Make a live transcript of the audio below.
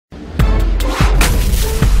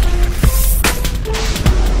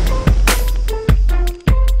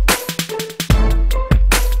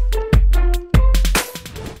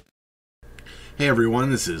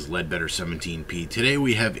everyone, this is Ledbetter17P. Today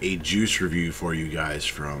we have a juice review for you guys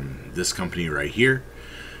from this company right here.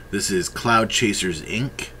 This is Cloud Chasers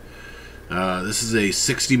Inc. This is a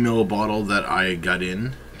 60 ml bottle that I got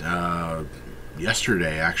in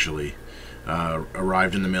yesterday, actually.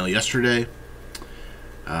 Arrived in the mail yesterday.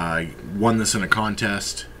 I won this in a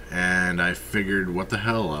contest, and I figured, what the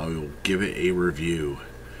hell, I will give it a review.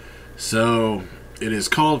 So, it is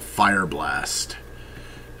called Fire Blast.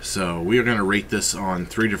 So we are going to rate this on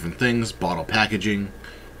 3 different things: bottle packaging,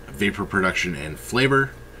 vapor production, and flavor.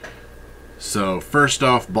 So first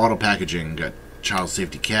off, bottle packaging. Got child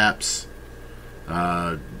safety caps,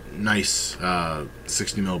 nice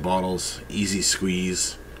 60 ml bottles, easy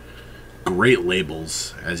squeeze, great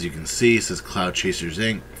labels. As you can see, it says Cloud Chasers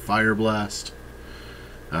Inc. Fire Blast.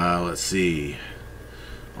 Let's see,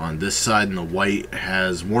 on this side in the white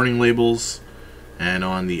has warning labels. And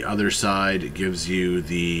on the other side, it gives you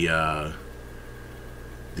the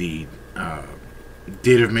date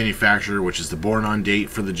of manufacture, which is the born on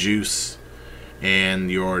date for the juice,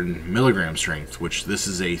 and your milligram strength, which this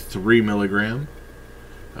is a 3 milligram.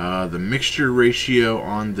 The mixture ratio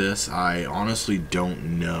on this, I honestly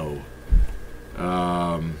don't know.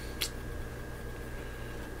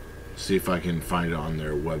 See if I can find it on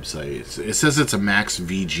their website. It says it's a max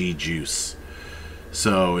VG juice.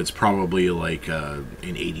 So it's probably like an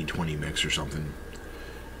 80-20 mix or something.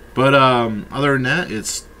 But other than that,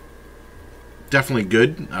 it's definitely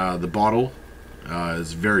good. The bottle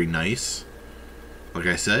is very nice, like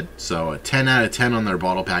I said. So a 10 out of 10 on their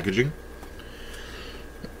bottle packaging.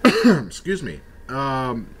 Excuse me.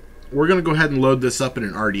 We're going to go ahead and load this up in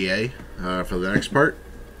an RDA for the next part.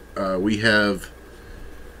 We have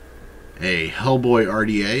a Hellboy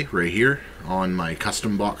RDA right here on my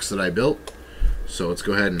custom box that I built. So let's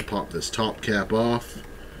go ahead and pop this top cap off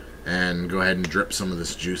and go ahead and drip some of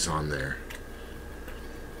this juice on there.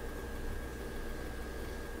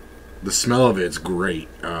 The smell of it's great.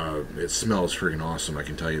 It smells freaking awesome, I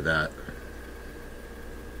can tell you that.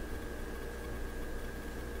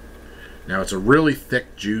 Now it's a really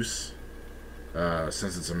thick juice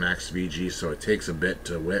since it's a max VG, so it takes a bit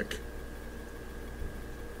to wick.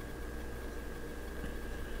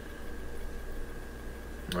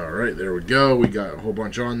 Alright, there we go. We got a whole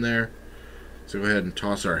bunch on there. So go ahead and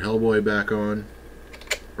toss our Hellboy back on.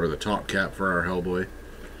 Or the top cap for our Hellboy.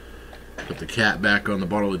 Put the cap back on the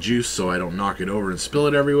bottle of juice so I don't knock it over and spill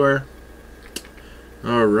it everywhere.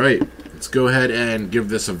 Alright, let's go ahead and give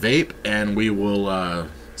this a vape, and we will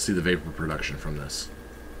see the vapor production from this.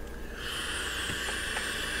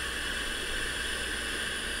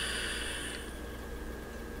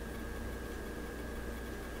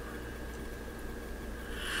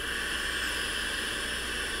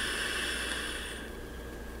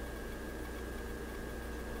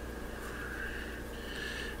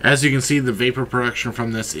 As you can see, the vapor production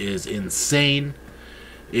from this is insane.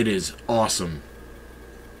 It is awesome.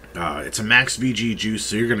 It's a max VG juice,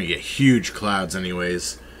 so you're going to get huge clouds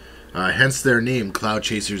anyways. Hence their name, Cloud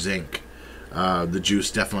Chasers Inc. The juice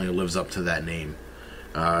definitely lives up to that name.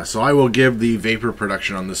 So I will give the vapor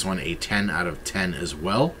production on this one a 10 out of 10 as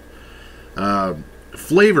well.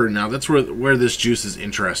 Flavor, now that's where this juice is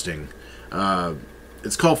interesting.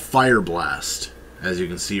 It's called Fire Blast. As you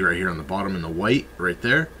can see right here on the bottom in the white, right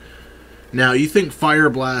there. Now, you think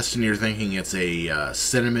Fire Blast and you're thinking it's a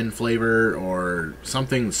cinnamon flavor or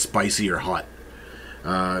something spicy or hot.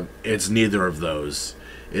 It's neither of those.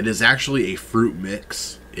 It is actually a fruit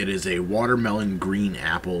mix. It is a watermelon, green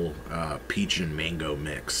apple, peach, and mango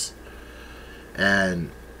mix.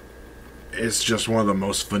 And it's just one of the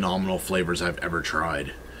most phenomenal flavors I've ever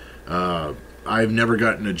tried. I've never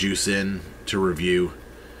gotten a juice in to review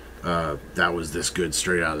that was this good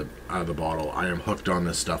straight out of the bottle. I am hooked on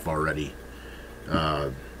this stuff already.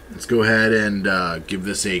 Let's go ahead and give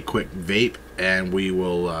this a quick vape, and we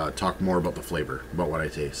will talk more about the flavor, about what I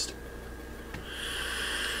taste.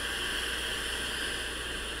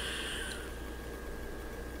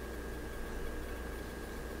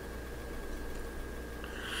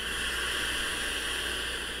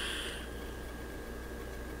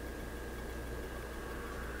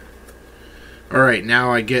 Alright,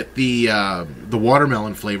 now I get the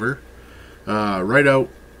watermelon flavor.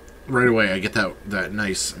 Right away I get that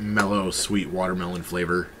nice, mellow, sweet watermelon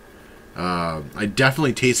flavor. I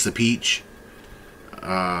definitely taste the peach.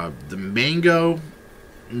 The mango,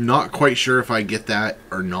 not quite sure if I get that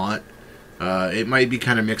or not. It might be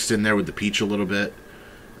kind of mixed in there with the peach a little bit.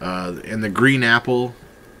 And the green apple,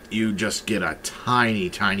 you just get a tiny,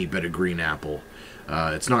 tiny bit of green apple.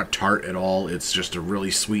 It's not tart at all. It's just a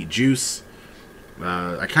really sweet juice.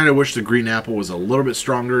 I kind of wish the green apple was a little bit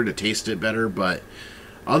stronger to taste it better, but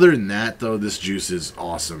other than that, though, this juice is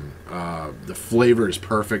awesome. The flavor is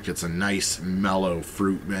perfect. It's a nice, mellow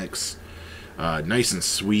fruit mix. Nice and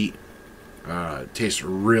sweet. Tastes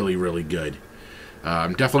really, really good.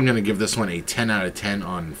 I'm definitely going to give this one a 10 out of 10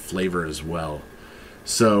 on flavor as well.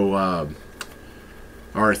 So,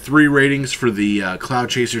 our 3 ratings for the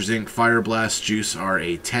Cloud Chasers Inc. Fire Blast juice are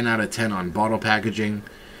a 10 out of 10 on bottle packaging,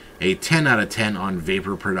 a 10 out of 10 on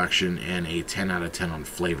vapor production, and a 10 out of 10 on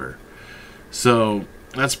flavor. So,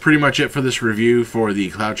 that's pretty much it for this review for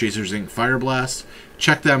the Cloud Chasers Inc. Fire Blast.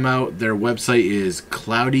 Check them out. Their website is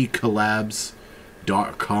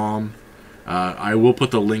cloudycollabs.com. I will put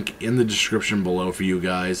the link in the description below for you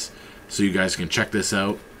guys, so you guys can check this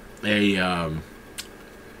out. A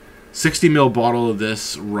 60 ml bottle of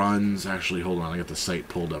this runs, actually hold on, I got the site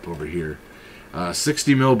pulled up over here.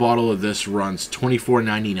 60 ml bottle of this runs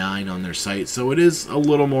 $24.99 on their site, so it is a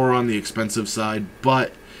little more on the expensive side,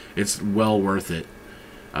 but it's well worth it.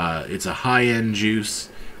 It's a high-end juice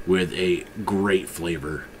with a great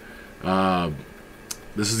flavor.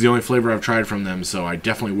 This is the only flavor I've tried from them, so I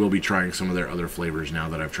definitely will be trying some of their other flavors now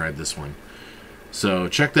that I've tried this one. So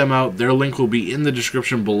check them out. Their link will be in the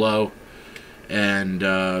description below. And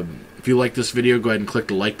if you like this video, go ahead and click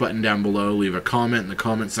the like button down below. Leave a comment in the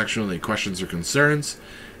comment section with any questions or concerns,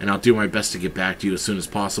 and I'll do my best to get back to you as soon as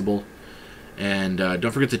possible. And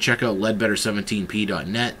don't forget to check out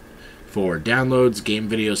leadbetter17p.net for downloads, game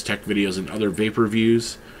videos, tech videos, and other vape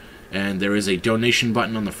reviews. And there is a donation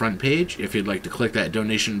button on the front page. If you'd like to click that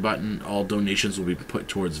donation button, all donations will be put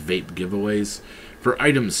towards vape giveaways for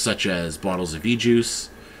items such as bottles of e-juice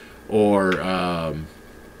or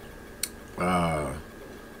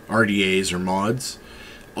RDAs or mods.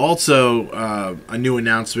 Also, a new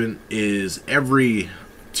announcement is every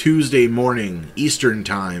Tuesday morning Eastern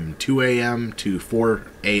Time, 2 a.m. to 4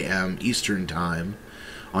 a.m. Eastern Time,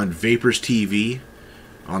 on Vapors TV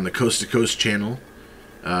on the Coast to Coast channel.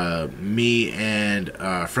 Me and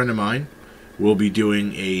a friend of mine will be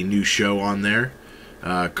doing a new show on there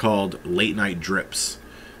called Late Night Drips.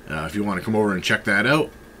 If you want to come over and check that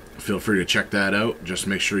out, feel free to check that out. Just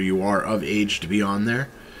make sure you are of age to be on there.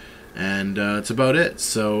 And that's about it.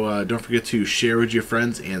 So don't forget to share with your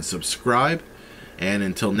friends and subscribe. And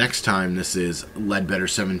until next time, this is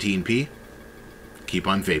Leadbetter17p. Keep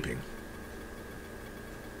on vaping.